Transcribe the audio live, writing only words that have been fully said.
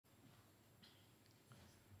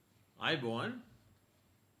ආයිබෝන්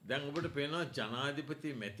දැන් ඔබට පේනවා ජනාධිපති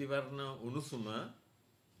මැතිවරණ උණුසුම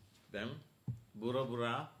දැන්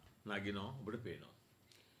බුරා නගිනවා ඔබට පේනවා.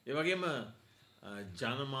 ඒ වගේම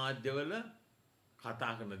ජනමාධ්‍යවල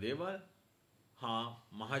කතා කරන දේවල් හා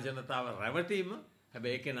මහ ජනතාව රැවටීම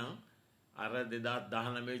හැබැයි ඒක නම් අර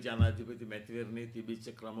 2019 ජනාධිපති මැතිවරණයේ තිබිච්ච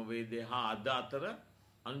ක්‍රමවේදය හා අද අතර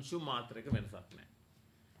අංශු මාත්‍රයක වෙනසක් නැහැ.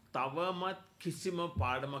 තවමත් කිසිම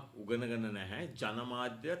පාඩමක් උගනගෙන නැහැ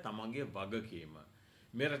ජනමාධ්‍ය තමන්ගේ වගකීම.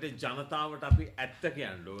 මේ රටේ ජනතාවට අපි ඇත්ත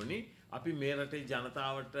කියන්න ඕනි. අපි මේ රටේ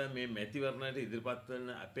ජනතාවට මේ මැතිවරණයට ඉදිරිපත් වෙන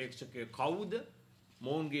අපේක්ෂකයෝ කවුද?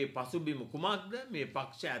 මොවුන්ගේ පසුබිම කුමක්ද? මේ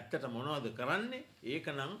පක්ෂ ඇත්තට මොනවද කරන්නේ? ඒක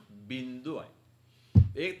නම් බිඳුවයි.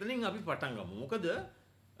 ඒකතනින් අපි පටන් ගමු. මොකද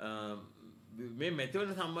මේ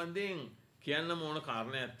මැතිවරණ සම්බන්ධයෙන් කියන්න ඕන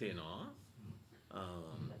කාරණයක් තියෙනවා.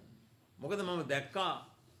 මොකද මම දැක්කා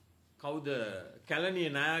කවුද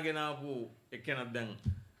කැලණියේ නායකගෙන ආපු එක්කෙනෙක්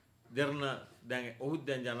දැන් ඔහුත්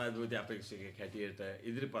දැන් ජනාධිපති අපේක්ෂකයෙක් හැටියට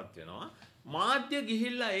ඉදිරිපත් වෙනවා. මාධ්‍ය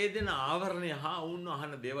ගිහිල්ලා ඒ දෙන ආවරණය හා වුණ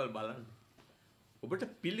අහන දේවල් බලන්න. ඔබට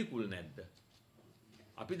පිළිකුල් නැද්ද?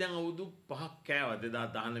 අපි දැන් අවුරුදු 5ක් කෑවා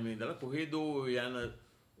 2019 ඉඳලා කොහෙදෝ යන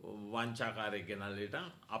වංචාකාරයෙක් ගෙනල්ලට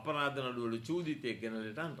අපරාධ නඩුවල චූදිතයෙක්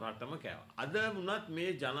ගෙනල්ලට රටම කෑවා. අද වුණත් මේ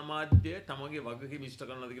ජනමාධ්‍ය තමගේ වගකීම ඉෂ්ට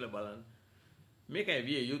කරනවද කියලා බලන්න. මේකයි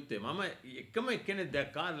විය යුත්තේ. මම එකම එක්කෙනෙක්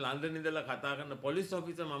දැක්කා ලන්ඩන් ඉඳලා කතා කරන පොලිස්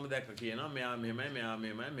ඔෆිසර් මම දැක්ක කියනවා මෙයා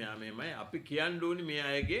මෙහෙමයි අපි කියන්න ඕනි මේ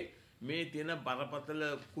අයගේ මේ තියෙන බරපතළ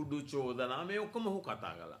කුඩු චෝදනා මේ ඔක්කොම ඔහු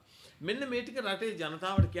කතා කළා. මෙන්න මේ ටික රටේ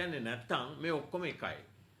ජනතාවට කියන්නේ නැත්තම් මේ ඔක්කොම එකයි.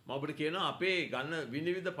 මම ඔබට කියනවා අපේ ගන්න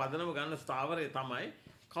විනිවිද පදනම ගන්න ස්ථාවරය තමයි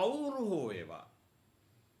කවුරු හෝ ඒවා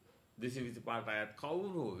 225 අයත් කවුරු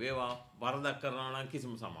හෝ ඒවා වරදක් කරනවා නම්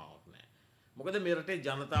කිසිම සමාවක් නැහැ. මොකද මේ රටේ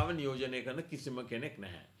ජනතාව නියෝජනය කරන කිසිම කෙනෙක්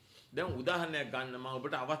නැහැ. දැන් උදාහරණයක් ගන්න මම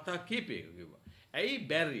ඔබට අවස්ථා කීපයක කිව්වා. ඇයි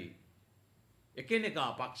බැරි එකිනෙකා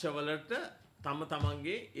පක්ෂවලට තම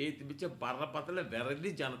තමන්ගේ ඒ තිබිච්ච බරපතල වැරදි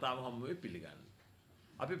ජනතාව හමුවේ පිළිගන්න.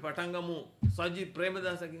 අපි පටන් ගමු සජිත්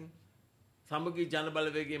ප්‍රේමදාසගෙන්. සමගී ජන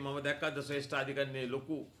බලවේගයේ මම දැක්කද ශ්‍රේෂ්ඨ අධිකරණයේ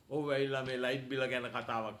ලොකු ඔහු ඇවිල්ලා මේ ලයිට් බිල ගැන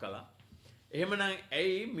කතාවක් කළා. එහෙමනම්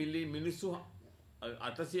ඇයි මිනිස්සු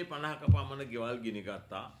 850ක පමණ ගෙවල් ගිනි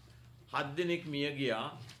ගත්තා. 7 දෙනෙක් මිය ගියා.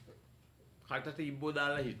 කටට ඉබ්බෝ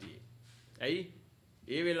දාලා හිටියේ. ඇයි?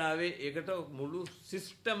 ඒ වෙලාවේ ඒකට මුළු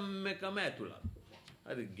සිස්ටම් එකම ඇතුළත්.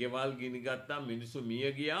 හරි ගෙවල් ගිනි ගත්තා මිනිස්සු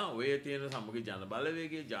මිය ගියා. ඔය තියෙන සමගී ජන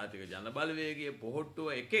බලවේගයේ ජාතික ජන බලවේගයේ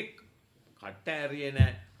පොහොට්ටුව එකෙක් කට ඇරියේ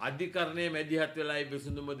නැහැ. අධිකරණයේ මැදිහත් වෙලායි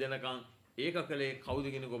විසඳුම දෙනකන් ඒක කලේ කවුද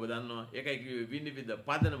කෙනෙක් ඔබ දන්නවා? ඒකයි කිව්වේ විනිවිද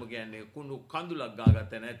පදනම කියන්නේ කුණු කඳුලක්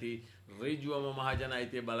ගාගත්ත නැති ඍජුවම මහජන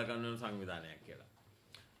අයිතිය බලගන්න වෙන සංවිධානයක් කියලා.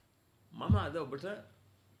 මම අද ඔබට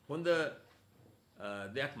හොඳ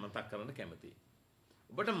දෙයක් මතක් කරන්න කැමතියි.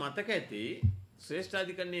 ඔබට මතක ඇති ශ්‍රේෂ්ඨ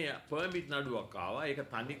අධිකරණයේ පර්මිට් නඩුවක් ආවා. ඒක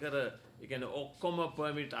තනිකර ඒ කියන්නේ ඔක්කොම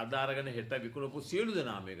පර්මිට් අදාරගෙන හෙට විකුණපු සියලු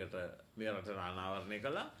දෙනා මේකට මේ රටට අනාවරණය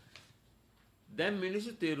කළා. දැන්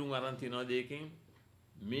මිනිස්සු තේරුම් අරන් තියනවා දෙකෙන්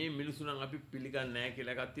මේ මිනිස්සු නම් අපි පිළිගන්නේ නැහැ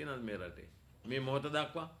කියලා එකක් තියෙනවද මේ රටේ? මේ මොහොත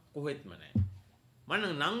දක්වා කොහෙත්ම නැහැ.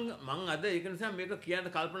 මම අද ඒක නිසා මේක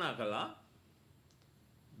කියන්න කල්පනා කළා.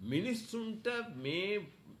 මිනිස්සුන්ට මේ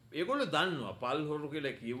ඒගොල්ලෝ දන්නවා පල් හොරු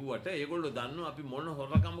කියලා කිව්වට ඒගොල්ලෝ දන්නවා අපි මොන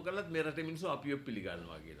හොරකම කළත් මේ රටේ මිනිස්සු අපිව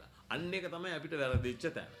පිළිගන්නවා කියලා. අන්න ඒක තමයි අපිට වැරදිච්ච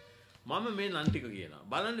තැන. මම මේ නන් ටික කියනවා.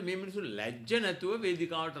 බලන්න මේ මිනිස්සු ලැජ්ජ නැතුව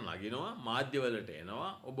වේදිකාවට නගිනවා, මාධ්‍යවලට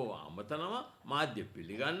එනවා, ඔබව අමතනවා, මාධ්‍ය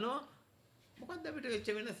පිළිගන්නවා. මොකක්ද අපිට වෙච්ච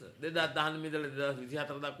වෙනස? 2019 ඉඳලා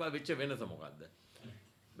 2024 දක්වා වෙච්ච වෙනස මොකක්ද?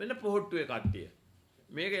 මෙන්න පොහොට්ටුවේ කට්ටිය.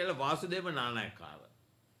 මේක එල වාසුදේව නානායක්කාර.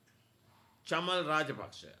 චමල්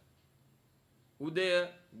රාජපක්ෂ. උදය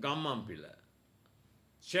ගම්මන්පිල.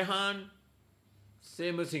 ෂෙහාන්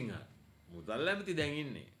සේමසිංහ. මුදල් ඇමති දැන්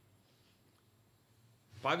ඉන්නේ.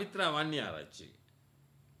 පවිත්‍රා වන්‍යාරච්චි.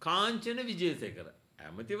 කාංචන විජේසේකර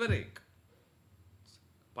ඇමතිවරයෙක්.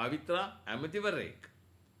 පවිත්‍රා ඇමතිවරයෙක්.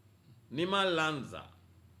 නිමල් ලන්සා.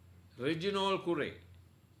 රෙජිනෝල් කුරේ.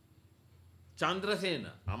 චන්ද්‍රසේන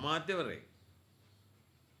අමාත්‍යවරයෙක්.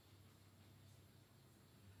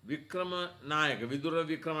 වික්‍රමනායක විදුර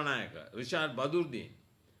වික්‍රමනායක රිෂාඩ් බදුර්දීන්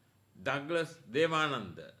ඩග්ලස්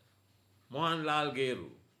දේවානන්ද මොහන්ලාල් ගේරු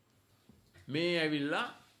මේ ඇවිල්ලා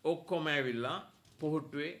ඔක්කොම ඇවිල්ලා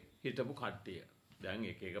පොහොට්ටුවේ හිටපු කට්ටිය. දැන්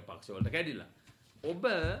එක එක පක්ෂවලට කැඩිලා. ඔබ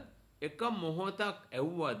එක මොහොතක්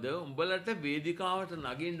ඇව්වද උඹලට වේදිකාවට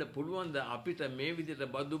නගින්න පුළුවන්ද අපිට මේ විදිහට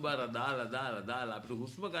බදු බර දාලා අපිට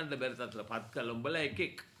හුස්ම ගන්න බැරි තත්ත්වයට පත් කළා උඹලා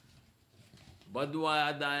එකෙක්. බදු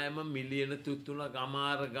ආදායම මිලියන 3ක්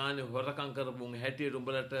අමාර ගානේ හොරකම් කරපුන් හැටියට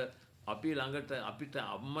උඹලට අපි ළඟට අපිට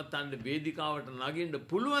අම්මතන්ඩ වේදිකාවට නගින්න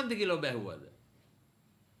පුළුවන්ද කියලා ඔබ ඇහුවද?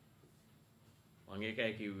 මම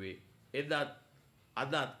ඒකයි කිව්වේ එදත්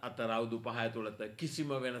අදත් අතර අවුරුදු 5 ඇතුළත කිසිම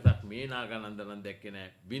වෙනසක් මේ නාගානන්දනම් දැක්කේ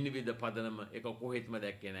නැහැ. විනිවිද පදනම එක කොහෙත්ම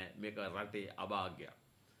දැක්කේ නැහැ. මේක රටේ අභාග්‍යයක්.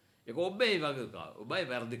 ඒක ඔබේ වගේ ඔබයි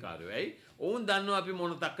වැඩිකාරයෝ. ඇයි? ඔවුන් දන්නවා අපි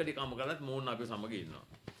මොන තක්කඩි කම කළත් මොවුන් අපි සමග ඉන්නවා.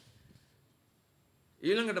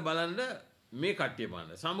 ඊළඟට බලන්න මේ කට්ටිය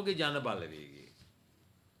බලන්න. සමග ජන බලවේගය.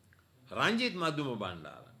 රංජිත් මදුම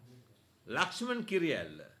බණ්ඩාර. ලක්ෂ්මන්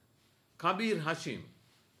කිරියැල්ල. කබීර් හෂිම්.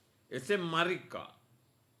 එස්.එම්. මරික්කා.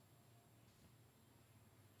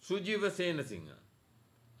 සුජීව සේනසිංහ.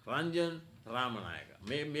 රංජන් රාමනායක.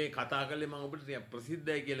 මේ කතා කළේ මම ඔබට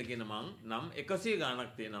ප්‍රසිද්ධයි කියලා කියන මං නම් 100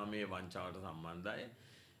 ගාණක් තියෙනවා මේ වංචාවට සම්බන්ධයි.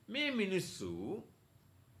 මේ මිනිස්සු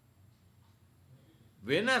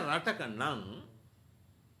වෙන රටක නම්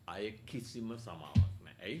අය කිසිම සමාවක්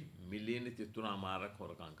නැහැ. ඇයි? මිලියන 33මාරක්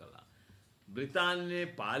හොරකම් කළා. බ්‍රිතාන්‍යයේ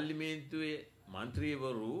පාර්ලිමේන්තුවේ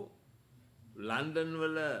മന്ത്രിවරු ලන්ඩන්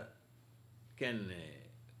වල කියන්නේ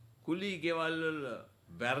කුලී ගෙවල් වල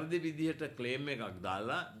වැරදි විදිහට ක්ලේම් එකක්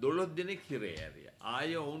දාලා 12 දෙනෙක් හිරේ ඇරියා.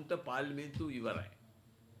 ආය වුන්ට පාර්ලිමේන්තුව ඉවරයි.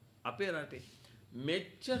 අපේ රටේ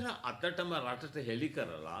මෙච්චර අතටම රටට හෙලි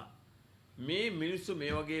කරලා මේ මිනිස්සු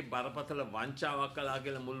මේ වගේ බරපතල වංචාවක් කළා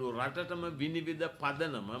කියලා මුළු රටටම විනිවිද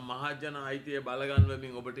පදනම මහජන අයිතිය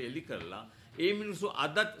බලගන්වමින් ඔබට එලි කරලා ඒ මිනිස්සු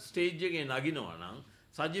අදත් ස්ටේජ් එකේ නගිනවා නම්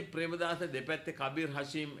සජිත් ප්‍රේමදාස දෙපැත්තේ කබීර්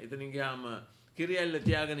හෂීම් එතනින් ගියාම කිරියැල්ල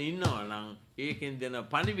තියාගෙන ඉන්නවා නම් ඒකෙන් දෙන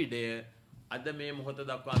පණිවිඩය අද මේ මොහොත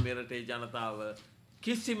දක්වා මේ රටේ ජනතාව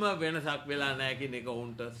කිසිම වෙනසක් වෙලා නැහැ කියන එක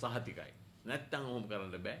උන්ට සහතිකයි. නැත්තම් ඔහොම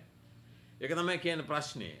කරන්න බෑ. ඒක තමයි කියන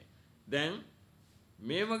ප්‍රශ්නේ. දැන්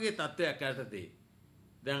මේ වගේ තත්ත්වයක් යටතේ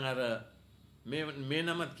දැන් අර මේ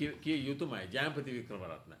නමත් කිය යුතුමයි ජයපති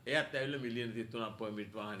වික්‍රමරත්න. එයාත් ඇවිල්ලා මිලියන 33ක්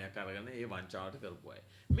පොයින්ට් වාහනයක් අරගෙන ඒ වංචාවට කරපු අය.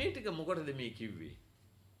 මේ ටික මොකටද මේ කිව්වේ?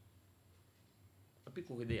 අපි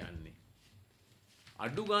කොහෙද යන්නේ?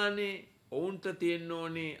 අඩු ගානේ ඔවුන්ට තියෙන්න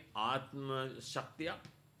ඕනේ ආත්ම ශක්තියක්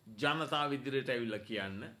ජනතාව ඉදිරියට ඇවිල්ලා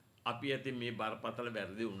කියන්න අපි ඇති මේ බරපතල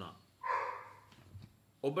වැරදි වුණා.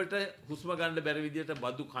 ඔබට හුස්ම ගන්න බැරි විදියට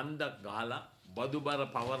බදු කන්දක් ගහලා බදු බර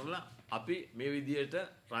පවර්ලා අපි මේ විදියට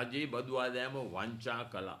රජයේ බදු ආදායම වංචා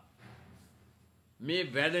කළා. මේ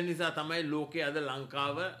වැඩ නිසා තමයි ලෝකයේ අද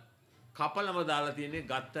ලංකාව කපලම දාලා තියෙන්නේ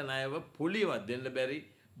ගත්ත ණයව පොලිවත් දෙන්න බැරි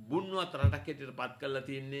බුන්වත් රටක් හැටියට පත් කරලා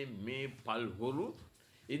තියෙන්නේ මේ පල් හොරු.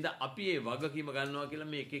 ඉතින් අපි ඒ වගකීම ගන්නවා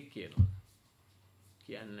කියලා මේ එකෙක් කියනවා.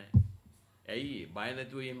 කියන්නේ ඇයි බය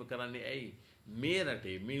නැතුව එහෙම කරන්නේ ඇයි? මේ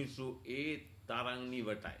රටේ මිනිස්සු ඒ තරම්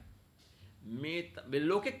නිවටයි. මේ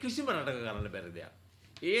ලෝකෙ කිසිම රටක කරන්න බැරි දෙයක්.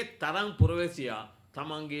 ඒ තරම් පුරවැසියා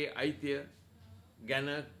තමන්ගේ අයිතිය ගැන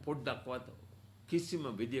පොඩ්ඩක්වත් කිසිම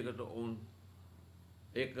විදියකට වුන්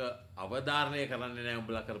ඒක අවධාරණය කරන්නේ නැහැ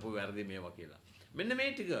උඹලා කරපු වැරදි මේවා කියලා. මෙන්න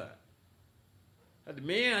මේ ටික. හරි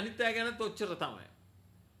මේ අනිත් අය ගැනත් ඔච්චර තමයි.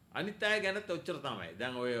 අනිත් අය ගැනත් ඔච්චර තමයි.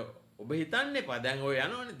 දැන් ඔය ඔබ හිතන්න එපා. දැන් ඔය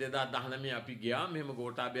යනවනේ 2019 අපි ගියා මෙහෙම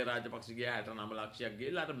ගෝඨාභය රාජපක්ෂ ගියා 69 ලක්ෂයක්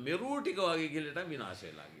ගිහලා අර මෙරුව ටික වගේ කියලා විනාශ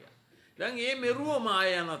වෙලා ගියා. දැන් මේ මෙරුවම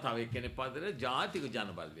ආය යනවා තව එක්කෙනෙක් පදර ජාතික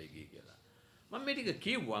ජන බලවේගය කියලා. මම මේ ටික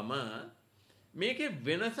කිව්වම මේකේ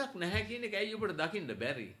වෙනසක් නැහැ කියන එක ඇයි ඔබට දකින්න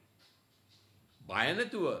බැරි? බය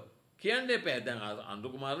නැතුව කියන්න එපා. දැන්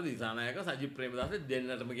අනුර කුමාර දිසානායක සජිත් ප්‍රේමදාස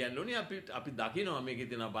දෙන්නටම කියන්න ඕනේ අපි දකිනවා මේකේ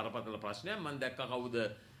තියෙන බරපතල ප්‍රශ්නයක්. මම දැක්කා කවුද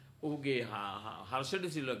ඔහුගේ හර්ෂඩ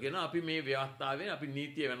සිල්වා කියන අපි මේ ව්‍යවස්ථාවේ අපි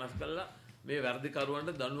නීතිය වෙනස් කළා මේ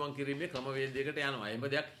වැරදිකරුවන්ට දඬුවම් කිරීමේ ක්‍රමවේදයකට යනවා. එහෙම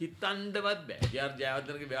දෙයක් හිතන්නවත් බෑ.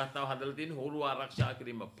 ජයවර්ධනගේ ව්‍යවස්ථාව හදලා තියෙන හොරු ආරක්ෂා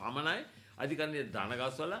කිරීම පමණයි. අධිකරණයේ ධන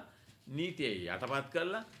ගස්වලා නීතිය යටපත්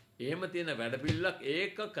කරලා එහෙම තියෙන වැඩපිළිවෙලක්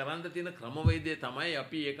ඒක කරන්න තියෙන ක්‍රමවේදය තමයි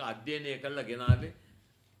අපි ඒක අධ්‍යයනය කරලා ගෙනාවේ.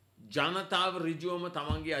 ජනතාව ඍජුවම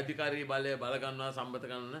තමන්ගේ අධිකාරී බලය බලගන්නවා සම්මත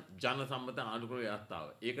කරන ජන සම්මත ආණ්ඩුක්‍රම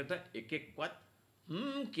ව්‍යවස්ථාව. ඒකට එකෙක්වත්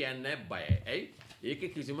කියන්නේ බයයි. ඇයි? ඒකේ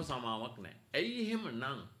කිසිම සමාවක් නැහැ. ඇයි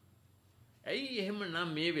එහෙමනම්? ඇයි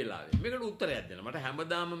එහෙමනම් මේ වෙලාවේ? මේකට උත්තරයක් දෙන්න. මට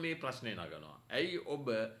හැමදාම මේ ප්‍රශ්නේ නගනවා. ඇයි ඔබ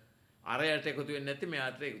අරයට එකතු වෙන්නේ නැත්තේ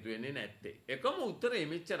මෙයාට එකතු වෙන්නේ නැත්තේ? එකම උත්තරේ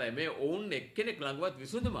මෙච්චරයි. මේ ඔවුන් එක්කෙනෙක් ළඟවත්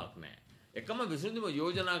විසඳුමක් නැහැ. එකම විසඳුම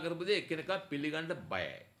යෝජනා කරපු දේ එක්කෙනෙක්වත් පිළිගන්න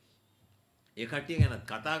බයයි. ඒ කට්ටිය ගැන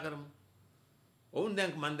කතා කරමු. ඔවුන්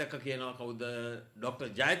දැන් මම දැක්ක කියනවා කවුද ડોક્ટર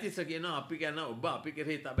ජයතිස්ස කියනවා අපි කියන ඔබ අපි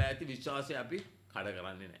කෙරෙහි තබා ඇති විශ්වාසය අපි කඩ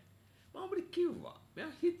කරන්නේ නැහැ. මම ඔබට කිව්වා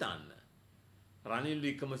මෙයා හිතන්න. රනිල්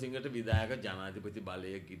වික්‍රමසිංහට විධායක ජනාධිපති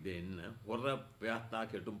බලය දෙන්න හොර ව්‍යවස්ථා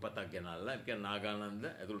කෙටුම්පතක් ගෙනල්ලා ඒක නාගානන්ද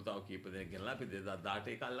ඇතුළු තව කීප දෙනෙක් ගෙනල්ලා අපි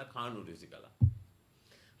 2018 කල්ලා කානුරිසි කළා.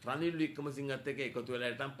 රනිල් වික්‍රමසිංහත් එක්ක එකතු වෙලා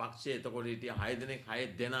හිටන් පක්ෂයේ එතකොට හිටිය 6 දෙනෙක්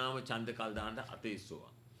 6 දෙනාම ඡන්ද කල් දාන්න අතේ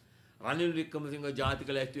ඉස්සුවා. රනිල් වික්‍රමසිංහ ජාතික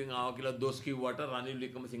ලැස්තියෙන් ආවා කියලා දොස් කිව්වට රනිල්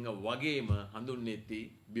වික්‍රමසිංහ වගේම හඳුන්නෙති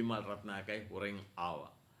බිමල් රත්නායකයි හොරෙන්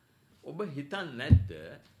ආවා. ඔබ හිතන්නේ නැද්ද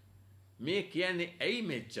මේ කියන්නේ ඇයි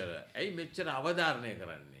මෙච්චර අවධාරණය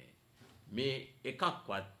කරන්නේ? මේ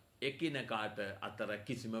එකක්වත් එකිනෙකාට අතර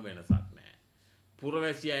කිසිම වෙනසක් නැහැ.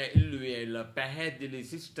 පුරවැසියා ඉල්ලුවේ පැහැදිලි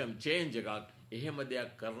සිස්ටම් චේන්ජ් එකක්. එහෙම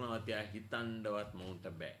දෙයක් කරනවා තියා හිතන්නවත් මොන්ට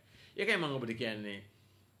බෑ. ඒකයි මම ඔබට කියන්නේ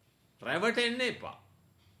රවටෙන්න එපා.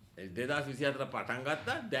 2024 පටන්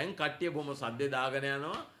ගත්තා. දැන් කට්ටිය බොහොම සද්දේ දාගෙන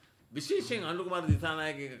යනවා. විශේෂයෙන් අනුර කුමාර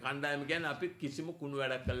දිසානායකගේ කණ්ඩායම කියන්නේ අපි කිසිම කුණු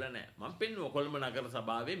වැඩක් කළා නැහැ. මම පෙන්නුව කොළඹ නගර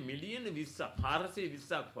සභාවේ මිලියන 20ක්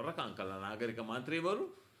 420ක් හොරකම් කළා නාගරික මන්ත්‍රීවරු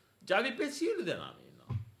ජවිපේ සියලු දෙනාම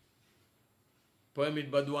ඉන්නවා. පර්මිට්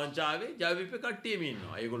බදු වංචාවේ ජවිපේ කට්ටියම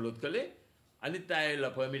ඉන්නවා. ඒගොල්ලොත් කළේ අනිත්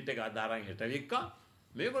අයලා පර්මිට් එක අදාරන් හෙට වික්කා.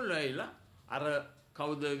 මේගොල්ලෝ ඇවිල්ලා අර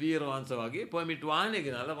කවුද වීරවංශ වගේ පර්මිට් වාහනේ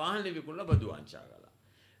ගෙනල්ලා වාහනේ විකුණලා බදු වංචා කළා.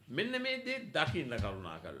 මෙන්න මේ දේ දකින්න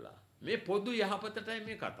කරුණා කළා. මේ පොදු යහපතටයි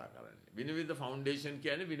මේ කතා කරන්නේ. විනිවිද ෆවුන්ඩේෂන්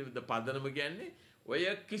කියන්නේ විනිවිද පදනම කියන්නේ ඔය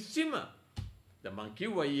කිසිම දැන් මං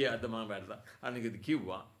කිව්වා ඊයේ අද මම වැඩලා අනිකද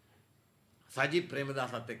කිව්වා සජිත්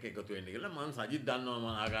ප්‍රේමදාසත් එක්ක එකතු වෙන්න කියලා. මං සජිත් දන්නවා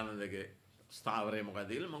මං ආගානන්දගේ ස්ථාවරය මොකද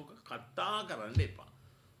කියලා මං කතා කරන්න එපා.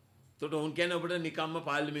 ඒකට උන් කියන්නේ ඔබට නිකම්ම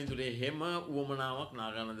පාර්ලිමේන්තුවේ හැම උවමනාවක්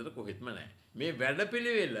නාගානන්දට කොහෙත්ම නැහැ. මේ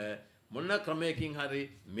වැඩපිළිවෙල මොන ක්‍රමයකින් හරි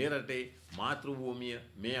මේ රටේ මාතෘ භූමිය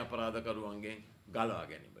මේ අපරාධකරුවන්ගෙන් ගලවා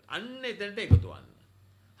ගැනීම. අන්න එතනට එකතු වන්න.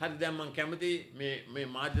 හරි දැන් මම කැමති මේ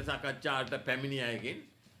මාධ්‍ය සාකච්ඡාවට පැමිණි අයගෙන්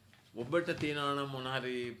ඔබට තියෙනවා නම් මොන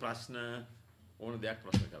හරි ප්‍රශ්න ඕන දෙයක්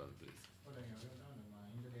ප්‍රශ්න කරන්න ප්ලීස්.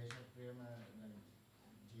 මහින්ද දේශප්‍රියම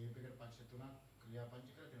ජීවිතයකට පක්ෂ තුනක් ක්‍රියාපංච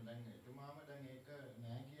කරලා තියෙනවා. දැන් එතුමාම දැන් ඒක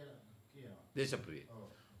නෑ කියලා කියනවා. දේශප්‍රිය.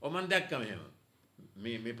 ඔව් මම දැක්ක මෙහෙම.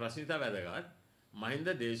 මේ ප්‍රශ්නිත වැදගත්.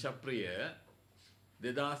 මහින්ද දේශප්‍රිය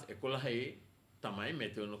 2011 තමයි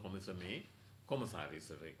මෙතිවරණ කොමිසමේ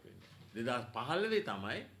කොමසාරිස්වරයෙක් වෙන්නේ. 2015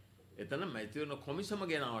 තමයි එතන මැතිවරණ කොමිසම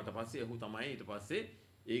ගෙනාවට පස්සේ ඔහු තමයි ඊට පස්සේ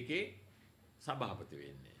ඒකේ සභාපති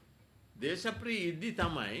වෙන්නේ. දේශප්‍රිය ඉදි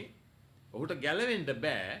තමයි ඔහුට ගැලවෙන්න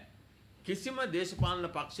බෑ කිසිම දේශපාලන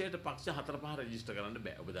පක්ෂයකට පක්ෂ 4-5 රෙජිස්ටර් කරන්න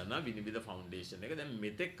බෑ. ඔබ දන්නවා විනිවිද ෆවුන්ඩේෂන් එක දැන්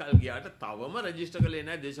මෙතෙක් කල් ගියාට තවම රෙජිස්ටර් කළේ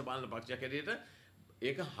නැහැ දේශපාලන පක්ෂයක් හැටියට.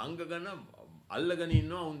 ඒක හංගගෙන අල්ලගෙන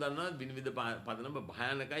ඉන්නවා. උන් දන්නවා විනිවිද පදනම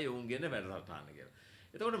භයානකයි ඔවුන් කියන වැඩසටහන කියලා.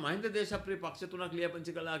 එතකොට මහින්ද දේශප්‍රිය පක්ෂ තුනක්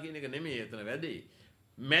ලියාපදිංචි කළා කියන එක නෙමෙයි එතන වැඩේ.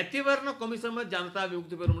 මැතිවරණ කොමිසම ජනතා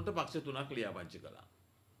විමුක්ති පෙරමුණට පක්ෂ තුනක් ලියාපදිංචි කළා.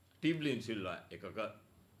 ටිබ්ලින් සිල්වා එකක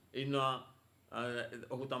ඉන්නවා.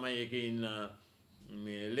 ඔහු තමයි ඒකේ ඉන්න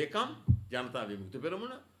මේ ලේකම් ජනතා විමුක්ති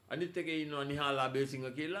පෙරමුණ. අනිත් එකේ ඉන්නවා නිහාලා බේසිංහ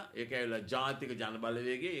කියලා. ඒක ඇවිල්ලා ජාතික ජන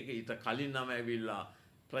බලවේගයේ. ඒක ඊට කලින් නම ඇවිල්ලා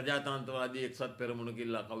ප්‍රජාතන්ත්‍රවාදී එක්සත් පෙරමුණ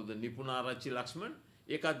කියලා කවුද නිපුණාරච්චි ලක්ෂ්මන්.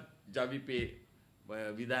 ඒකත් ජවිපේ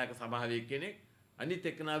විධායක සභාවේ කෙනෙක්. අනිත්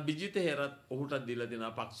එක්කනා විජිත හේරත් ඔහුටත් දීලා දෙන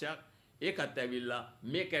පක්ෂයක්. ඒකත් ඇවිල්ලා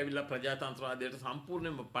මේක ඇවිල්ලා ප්‍රජාතන්ත්‍රවාදයට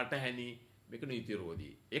සම්පූර්ණයෙන්ම පටහැනි මේක නීති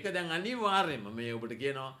විරෝධී. ඒක දැන් අනිවාර්යයෙන්ම මේ ඔබට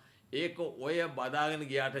කියනවා ඒක ඔය බදාගෙන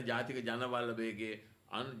ගියාට ජාතික ජනබල වේගයේ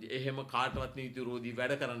එහෙම කාටවත් නීති විරෝධී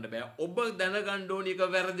වැඩ කරන්න බෑ. ඔබ දැනගන්න ඕනි එක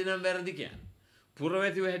වැරදි නම් වැරදි කියන්නේ.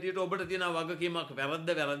 පුරවැසිව හැටියට ඔබට තියෙන වගකීමක්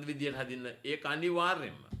වැරද්ද විදියට හදින්න ඒක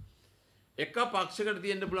අනිවාර්යයෙන්ම. එක පක්ෂයකට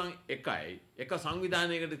තියෙන්න පුළුවන් එකයි එක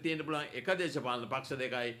සංවිධානයකට තියෙන්න පුළුවන් එක දේශපාලන පක්ෂ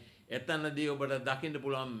දෙකයි. එතනදී ඔබට දකින්න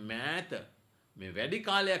පුළුවන් මෑත මේ වැඩි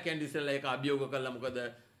කාලයක් යන ඉස්සෙල්ලා ඒක අභියෝග කළා. මොකද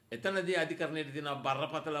එතනදී අධිකරණයට තියෙන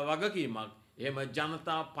බරපතළ වගකීමක්. එහෙම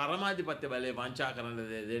ජනතා පරමාධිපත්‍ය බලය වංචා කරන්න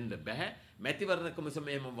දෙන්න බෑ. මැතිවරණ කොමිසම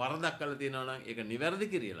එහෙම වරදක් කළා තියෙනවා නම් ඒක නිවැරදි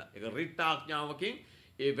කිරියලා. ඒක රිට් ආඥාවකින්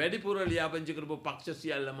ඒ වැඩිපුර ලියාපදිංචි කරපු පක්ෂ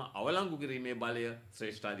සියල්ලම අවලංගු කිරීමේ බලය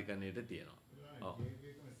ශ්‍රේෂ්ඨාධිකරණයට තියෙනවා. ඔව්.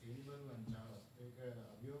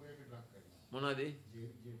 මොනවද?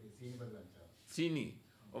 සීනි.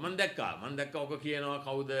 මම දැක්කා ඔක කියනවා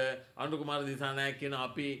කවුද අනුර කුමාර දිසානායක කියන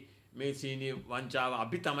අපි මේ සීනි වංචාව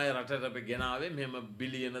අපි තමයි රටට ගෙනාවේ මෙහෙම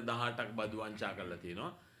බිලියන 18ක් බදු වංචා කරලා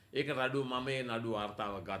තියෙනවා. ඒක නඩුව මම ඒ නඩුව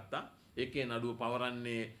වார்த்தාව ගත්තා. ඒකේ නඩුව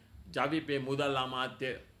පවරන්නේ ජවිපේ මුදල් අමාත්‍ය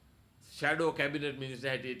ෂැඩෝ කැබිනට් මිනිස්ටර්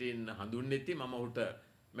හැටියට ඉන්න හඳුන්නෙති. මම උට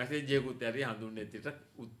මැසේජ් එකකුත් ඇරි හඳුන්නෙතිට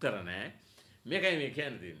උත්තර නැහැ. මේකයි මේ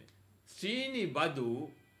කියන්න තියෙන්නේ. සීනි බදු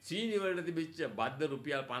සීනි වලට තිබිච්ච බද්ද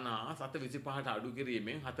රුපියල් 50 725ට අඩු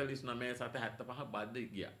කිරීමෙන් 49 775 බද්ද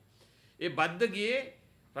ගියා. ඒ බද්ද ගියේ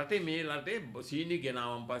රටේ මේ රටේ සීනි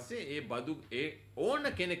ගෙනාවන් පස්සේ ඒ බදු ඒ ඕන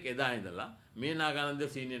කෙනෙක් එදා ඉඳලා මේ නාගානන්ද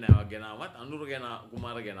සීනි නැවක් ගෙනාවත් අනුර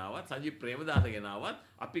කුමාර ගෙනාවත් සජිත් ප්‍රේමදාස ගෙනාවත්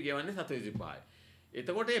අපි ගෙවන්නේ 725යි.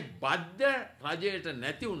 එතකොට මේ බද්ද රජයට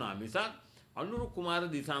නැති වුණා මිසක් අනුර කුමාර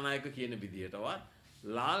දිසානායක කියන විදිහටවත්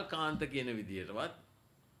ලාල්කාන්ත කියන විදිහටවත්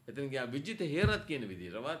එතන ගියා විජිත හේරත් කියන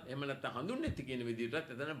විදිහටවත් එහෙම නැත්නම් හඳුන්නෙති කියන විදිහටවත්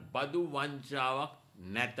එතන බදු වංචාවක්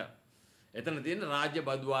නැත. එතන තියෙන රාජ්‍ය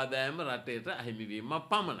බදු ආදායම රටේට අහිමි වීම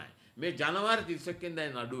පමණයි. මේ ජනවාරි 31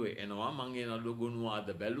 වෙනිදා නඩුවේ එනවා. මම ඒ නඩුව ගුණවාද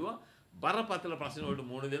බැලුවා. බරපතළ ප්‍රශ්න වලට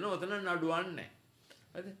මුහුණ දෙනවා. ඔතන නඩුවක් නැහැ.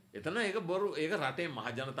 හරිද? එතන ඒක බොරු. ඒක රටේ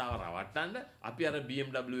මහ ජනතාව රවට්ටන්න අපි අර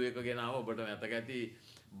BMW එක ගෙනාව ඔබට මතක ඇති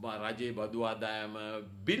රජයේ බදු ආදායම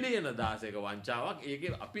බිලියන 16ක වංචාවක්.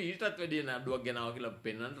 ඒකේ අපි ඊටත් වැඩිය නඩුවක් ගෙනාවා කියලා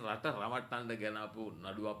පෙන්වන්න රට රවට්ටන්න ගෙනාපු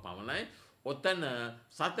නඩුවක් පමණයි. ඔතන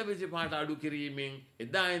 725ට අඩු කිරීමෙන්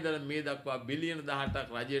එදා ඉඳලා මේ දක්වා බිලියන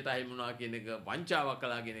 18ක් රජයට අහිමි වුණා කියන එක වංචාවක්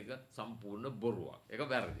කළා කියන එක සම්පූර්ණ බොරුවක්. ඒක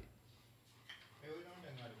වැරදි.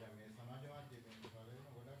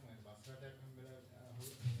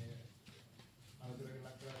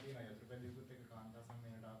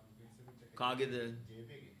 කාගේද?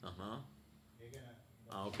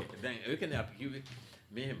 ඕකේ. දැන් ඒකනේ අපි කිව්වේ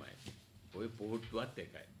මෙහෙමයි. ඔය පොට්ටුවත්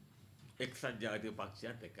එකයි. එක්සත් ජාතික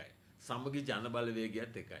පක්ෂයත් එකයි. සමගි ජන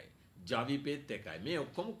බලවේගයත් එකයි. ජවිපෙත් එකයි. මේ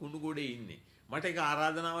ඔක්කොම කුණු ගොඩේ ඉන්නේ. මට ඒක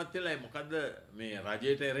ආරාධනාවක් තියලා මොකද්ද මේ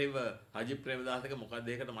රජයට එරෙහිව රජි ප්‍රේමදාසක මොකද්ද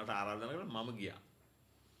ඒකට මට ආරාධනා කළා මම ගියා.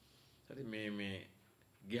 හරි මේ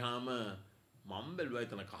ගියාම මම බැලුවා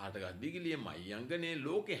එතන කහට ගද්දිගිලියේ මයංගනේ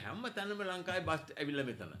ලෝකේ හැම තැනම ලංකාවේ බස් ඇවිල්ලා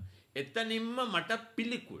මෙතන. එතනින්ම මට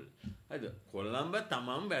පිළිකුල්. හරිද? කොළඹ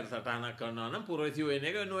තමන් වැඩසටහනක් කරනවා නම් පුරවැසියෝ එන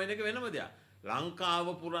එක නොඑන එක වෙනම දෙයක්.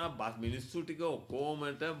 ලංකාව පුරා බස් මිනිස්සු ටික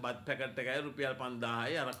ඔක්කොමට බත් පැකට් එකයි රුපියල්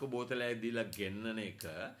 5000යි අරක්කු බෝතලයක් දීලා ගෙන්නන එක.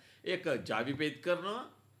 ඒක ජවිපෙත් කරනවා,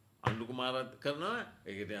 අනුරු කුමාරත් කරනවා,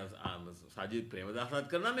 ඒකට සජිත් ප්‍රේමදාසත්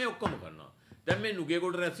කරනවා, මේ ඔක්කොම කරනවා. දැන් මේ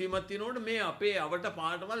නුගේගොඩ රැස්වීමක් තියෙනකොට මේ අපේ අවට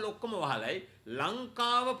පාටවල් ඔක්කොම වහලයි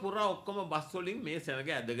ලංකාව පුරා ඔක්කොම බස් වලින් මේ සෙනග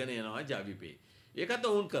ඇදගෙන යනවා ජවිපේ. ඒකත්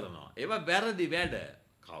වුන් කරනවා. ඒවා වැරදි වැඩ.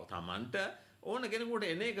 කව තමන්ට ඕන කෙනෙකුට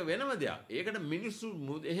එන එක වෙනම දෙයක්. ඒකට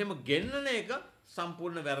මිනිස්සු එහෙම ගෙන්නන එක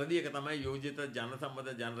සම්පූර්ණ වැරදි. ඒක තමයි යෝජිත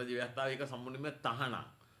ජනසම්මත ජනරජ ව්‍යවස්ථාව. ඒක සම්පූර්ණයෙන්ම තහනම්.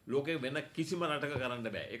 ලෝකේ වෙන කිසිම රටක කරන්න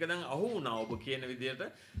බෑ. ඒක දැන් අහු වුණා ඔබ කියන විදිහට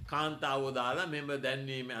කාන්තාවෝ දාලා මෙහෙම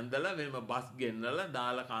දැන්වීම ඇඳලා මෙහෙම බස් ගෙන්නලා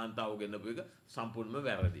දාලා කාන්තාවෝ ගෙන්නපු එක සම්පූර්ණයෙන්ම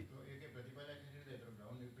වැරදි. ඒකේ ප්‍රතිඵලයක් විදිහට ඒතර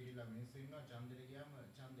බ්‍රවුන් එක පිළිලා මිනිස්සු ඉන්නවා ඡන්දෙට ගියාම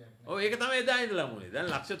ඡන්දයක් නැහැ. ඔව් ඒක තමයි එදා ඉඳලා මුනේ. දැන්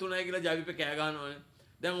ලක්ෂ 3යි කියලා ජවිපේ කෑ ගහනවනේ.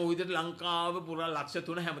 දැන් ওই විදිහට ලංකාව පුරා ලක්ෂ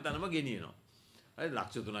 3 හැමතැනම ගෙනියනවා. හරි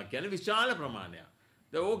ලක්ෂ 3ක් කියන්නේ විශාල ප්‍රමාණයක්.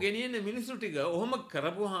 දැන් ඕක ගෙනියන්නේ මිනිස්සු ටික ඔහොම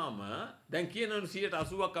කරපුවාම දැන් කියනවනේ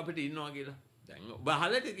 180ක් අපිට ඉන්නවා කියලා. දැන් ඔබ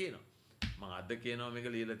අහලට කියනවා. මම අද කියනවා මේක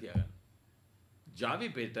ලියලා තියාගන්න.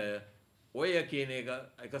 ජවිපෙට ඔය කියන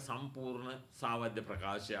එක සම්පූර්ණ සාවද්‍ය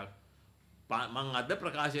ප්‍රකාශයක්. මම අද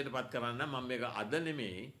ප්‍රකාශයටපත් කරන්න මම මේක අද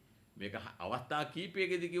නෙමෙයි මේක අවස්ථා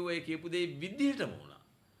කීපයකදී කිව්වා ඒ කියපු දේ විදිහටම වුණා.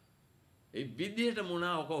 ඒ විදිහටම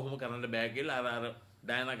වුණා ඔක ඔහොම කරන්න බෑ කියලා අර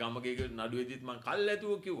ඩයනා ගමගේ නඩුවේදීත් මම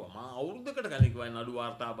කල්ැතුව කිව්වා. මම අවුරුද්දකට කලින් කිව්වා නඩු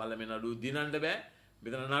වාර්තා බලලා මේ නඩුව දිනන්න බෑ.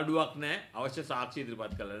 මෙතන නඩුවක් නැහැ. අවශ්‍ය සාක්ෂි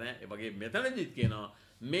ඉදිරිපත් කළා නැහැ. ඒ වගේ මෙතනදිත් කියනවා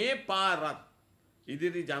මේ පාරත්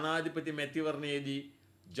ඉදිරි ජනාධිපති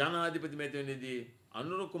මැතිවරණයේදී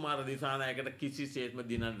අනුරු කුමාර දිසානායකට කිසිසේත්ම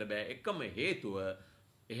දිනන්න බෑ. එකම හේතුව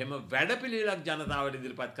එහෙම වැඩපිළිවෙලක් ජනතාවට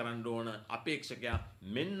ඉදිරිපත් කරන්න ඕන අපේක්ෂකයා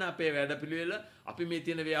මෙන්න අපේ වැඩපිළිවෙල අපි මේ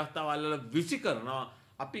තියෙන ව්‍යවස්ථාව අල්ලලා විසි කරනවා.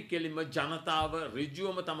 අපි කෙලින්ම ජනතාව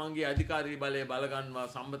ඍජුවම තමන්ගේ අධිකාරී බලය බලගන්නවා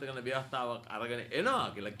සම්මත කරන ව්‍යවස්ථාවක් අරගෙන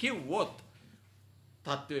එනවා කියලා කිව්වොත්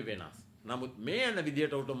තත්ත්වය වෙනස්. නමුත් මේ යන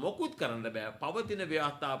විදියට උට මොකුත් කරන්න බෑ. පවතින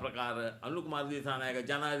ව්‍යවස්ථා ප්‍රකාර අනුරු කුමාර දිසානායක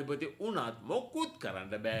ජනාධිපති වුණත් මොකුත්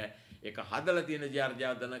කරන්න බෑ. ඒක හදලා තියෙන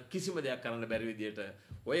ජාර්ජාතන කිසිම දෙයක් කරන්න බැරි විදියට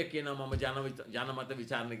ඔය කියනවා මම ජනමත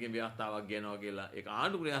විචාරණකේ ව්‍යවස්ථාවක් ගේනවා කියලා. ඒක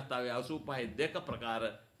ආණ්ඩුක්‍රීය ව්‍යවස්ථාවේ 85 2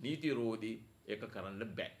 ප්‍රකාර නීති රෝධී ඒක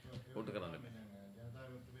කරන්න බෑ. උට කරන්න බෑ.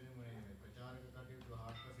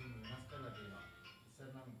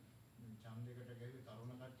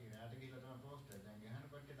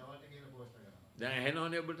 දැන්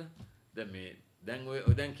ඇහෙනවනේ ඔබට. දැන් ඔය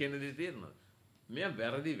දැන් කියන දේ තේරෙනවද? මෙයා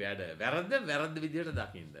වැරදි වැඩ. වැරද්ද විදිහට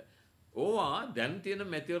දකින්න. ඕවා දැන් තියෙන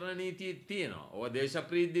මැතිවරණ නීතියේ තියෙනවා. ඕවා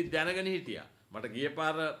දේශප්‍රීති දැනගෙන හිටියා. මට ගිය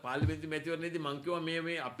පාර පාර්ලිමේන්තු මැතිවරණයේදී මං කිව්වා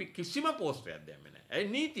මේ අපි කිසිම පෝස්ටරයක් දැම්මේ නැහැ. ඒ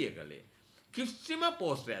නීතිය කළේ. කිසිම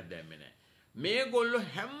පෝස්ටරයක් දැම්මේ නැහැ. මේගොල්ලෝ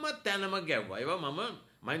හැම තැනම ගැව්වා. ඒවා මම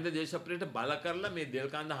මහින්ද දේශප්‍රියට බල කරලා මේ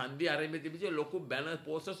දෙල්කන්ද හන්දිය අරෙමෙ තිබිච්ච ලොකු බැනර්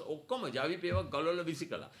පෝස්ටර්ස් ඔක්කොම ජවිපේව ගලවලා විසි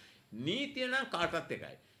කළා. නීතිය නම් කාටවත්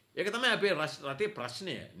එකයි. ඒක තමයි අපේ රටේ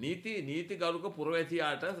ප්‍රශ්නය. නීති ගරුක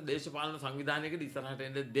පුරවැසියාට දේශපාලන සංවිධානයකට ඉස්සරහට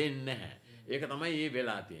එන්න දෙන්නේ නැහැ. ඒක තමයි මේ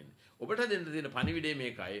වෙලා තියෙන්නේ. ඔබට දෙන්න තියෙන පණිවිඩය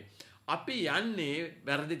මේකයි. අපි යන්නේ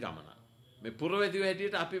වැරදි ගමන. මේ පුරවැසියෝ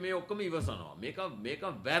හැටියට අපි මේ ඔක්කොම ඉවසනවා. මේක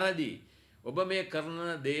වැරදි. ඔබ මේ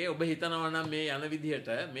කරන දේ ඔබ හිතනවා නම් මේ යන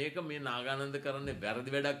විදිහට මේක මේ නාගානන්ද කරන්නේ වැරදි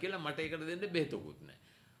වැඩක් කියලා මට ඒකට දෙන්න බෙහෙතකුත් නැහැ.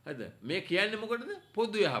 හරිද? මේ කියන්නේ මොකටද?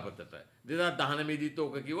 පොදු යහපතට. 2019 දීත්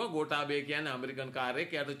ඕක කිව්වා ගෝඨාභය කියන්නේ ඇමරිකන්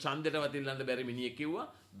කාර්යයක්. එයාට ඡන්දෙට වතිල්ලන්න බැරි මිනිහෙක්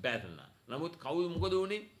කිව්වා බැරනා. නමුත් කවුද මොකද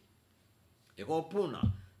වුනේ? ඒක ඔප්පු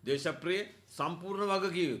වුණා. දේශප්‍රිය සම්පූර්ණ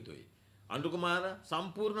වගකිය යුතුයි. අනුරු කුමාර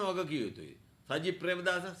සම්පූර්ණ වගකිය යුතුයි. සජිත්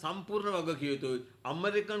ප්‍රේමදාස සම්පූර්ණ වගකිය යුතුයි.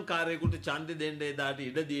 ඇමරිකන් කාර්යයකට ඡන්දෙ දෙන්න එදාට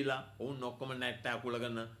ඉඩ දීලා ඔවුන් ඔක්කොම නැට්ට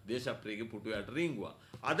අකුලගෙන දේශප්‍රියගේ පුටුවට රිංගුවා.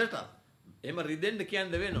 අදටත් එහෙම රිදෙන්න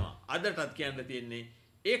කියන්න වෙනවා. අදටත් කියන්න තියෙන්නේ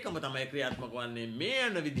ඒකම තමයි ක්‍රියාත්මක වන්නේ. මේ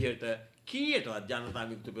යන විදිහට කීයටවත් ජනතා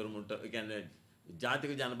විමුක්ති පෙරමුණට කියන්නේ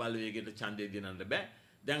ජාතික ජන බලවේගයට ඡන්දය දිනන්න බෑ.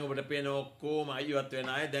 දැන් ඔබට පේන ඔක්කොම අයිවත් වෙන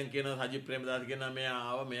අය දැන් කියනවා සජිත් ප්‍රේමදාස කියනවා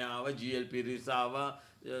මෙයා ආව GLP රිසාව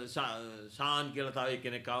ශාන් කියලා තව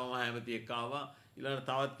කෙනෙක් ආවම හැමතියෙක් ආවා. ඊළඟට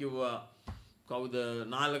තවත් කිව්වා කවුද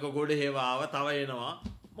නාලක ගොඩ හේවා ආව තව එනවා.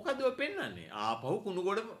 මොකද ඔය පෙන්වන්නේ? ආපහු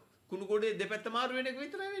කුණු ගොඩේ දෙපැත්ත මාරු වෙන එක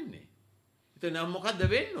විතරයි වෙන්නේ. ඉතින් මොකද්ද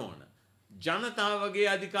වෙන්න ඕන? ජනතාවගේ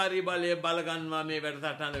අධිකාරී බලය බලගන්නවා මේ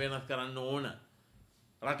වැඩසටහන වෙනස් කරන්න ඕන.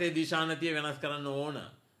 රටේ දිශානතිය වෙනස් කරන්න ඕන.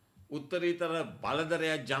 උත්තරීතර බලදරය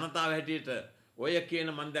ජනතාව හැටියට ඔය කියන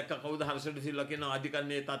මම දැක්ක කවුද හර්ෂඩ සිල්වා කියන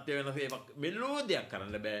අධිකරණයේ තත්ත්වය වෙනස ඒවක් මෙලෝදියක්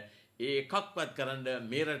කරන්න බෑ. ඒ එකක්වත් කරන්න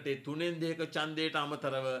මේ රටේ 3/2 ඡන්දයට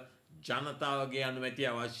අමතරව ජනතාවගේ අනුමැතිය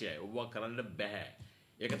අවශ්‍යයි. ඔව්වා කරන්න බෑ.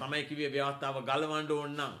 ඒක තමයි කිව්වේ ව්‍යවස්ථාව ගලවන්න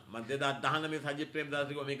ඕන නම් මම 2019 සජිත් ප්‍රේමදාස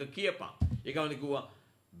කිව්වා මේක කියපන්. ඒකවල කිව්වා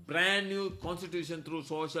brand new constitution through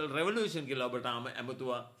social revolution කියලා ඔබට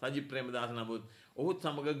ඇමතුවා සජිත් ප්‍රේමදාස. නමුත් ඔහුත්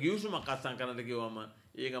සමග ගිවිසුමක් අත්සන් කරන්න කිව්වම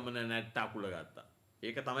ඒ ගමන නැට්ට අකුල ගත්තා.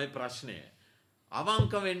 ඒක තමයි ප්‍රශ්නය.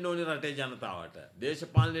 අවංක වෙන්න ඕනේ රටේ ජනතාවට.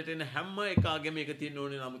 දේශපාලනයට එන හැම එකාගෙම මේක තියෙන්න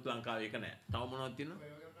ඕනේ. නමුත් ලංකාවේ ඒක නැහැ. තව මොනවද තියෙනවද?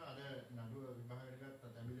 අද නඩුව විභාගයට ගත්තා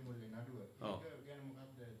තැඹිලි මුල්ලේ නඩුව. ඒක ගැන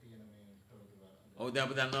මොකක්ද තියෙන මේ තොරතුරු? ඔව් දැන්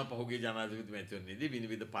අපි දන්නවා පහුගිය ජනාධිපති මැතිවරණයේදී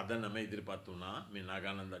විනිවිද පදනම ඉදිරිපත් වුණා. මේ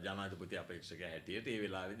නාගානන්ද ජනාධිපති අපේක්ෂකයා හැටියට ඒ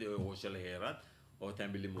වෙලාවේදී ඔය හෝෂල හේරත් ඔය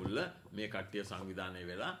තැඹිලි මුල්ල මේ කට්ටිය සංවිධානය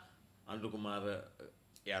වෙලා අනුර කුමාර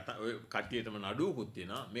එයාට ඔය කට්ටියටම නඩුවකුත්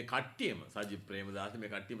තියෙනවා. මේ කට්ටියම සජිත් ප්‍රේමදාස මේ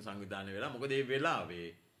කට්ටියම සංවිධානය වෙලා මොකද මේ වෙලාවේ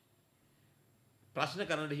ප්‍රශ්න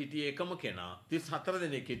කරන්න හිටියේ එකම කෙනා 34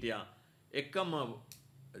 දෙනෙක් හිටියා. එකම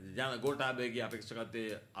ගෝඨාභයගේ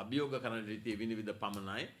අපේක්ෂකත්වයේ අභියෝග කරන්න හිටියේ විනිවිද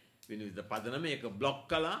පමණයි. විනිවිද පදනම මේක બ્લોක්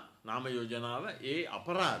කළා. නාම යෝජනාව ඒ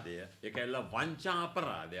අපරාධය ඒක ඇල්ල වංචා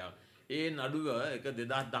අපරාධයක්. ඒ නඩුව ඒක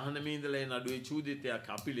 2019 ඉඳලා ඒ නඩුවේ චූදිතයක්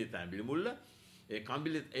අපිලේ තැඹිලි මුල්ල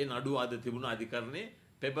ඒ නඩුව අද තිබුණ අධිකරණේ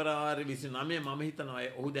පෙබරවාරි 29 මම හිතනවා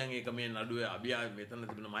ඔහු දැන් ඒක මේ නඩුවේ අභියාව මෙතන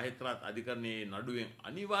තිබෙන මහේත්‍රාත් අධිකරණයේ නඩුවෙන්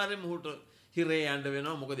අනිවාර්යයෙන්ම උහුට හිරේ යන්න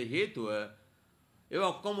වෙනවා. මොකද හේතුව ඒ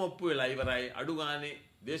ඔක්කොම ඔප්පු වෙලා ඉවරයි. අඩු ගානේ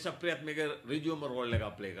දේශප්‍රියත් මේක රිජුවම රෝල් එකක්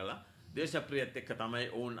ප්ලේ කළා. දේශප්‍රියත් එක්ක තමයි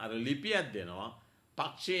ඔවුන් අර ලිපියක් දෙනවා.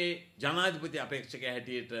 පක්ෂයේ ජනාධිපති අපේක්ෂකයා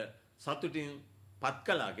හැටියට සතුටින් පත්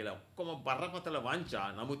කළා කියලා ඔක්කොම බරපතළ වංචා.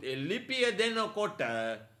 නමුත් ඒ ලිපිය දෙනකොට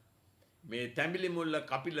මේ තැඹිලි මුල්ල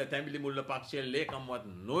කපිල තැඹිලි මුල්ල පක්ෂයේ ලේකම්වත්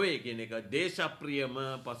නොවේ කියන එක දේශප්‍රියම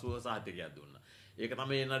පසුව සහතිකයක් දුන්නා. ඒක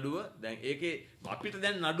තමයි නඩුව. දැන් ඒකේ අපිට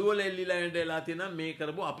දැන් නඩුවල එල්ලිලා වෙලා තියෙනවා මේ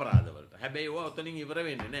කරපු අපරාධ වලට. හැබැයි ඒවා ඔතනින් ඉවර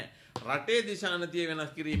වෙන්නේ නැහැ. රටේ දිශානතිය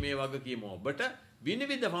වෙනස් කිරීමේ වගකීම ඔබට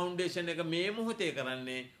විනිවිද ෆවුන්ඩේෂන් එක මේ මොහොතේ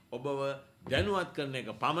කරන්නේ ඔබව දැනුවත් කරන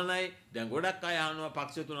එක පමණයි. දැන් ගොඩක් අය අහනවා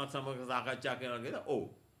පක්ෂ තුනක් සමග සාකච්ඡා කරනවා කියලා. ඔව්.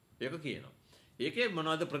 ඒක කියනවා. ඒකේ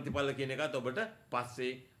මොනවද ප්‍රතිඵල කියන එකත් ඔබට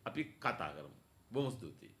පස්සේ අපි කතා කරමු. බොහොම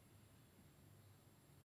ස්තුතියි.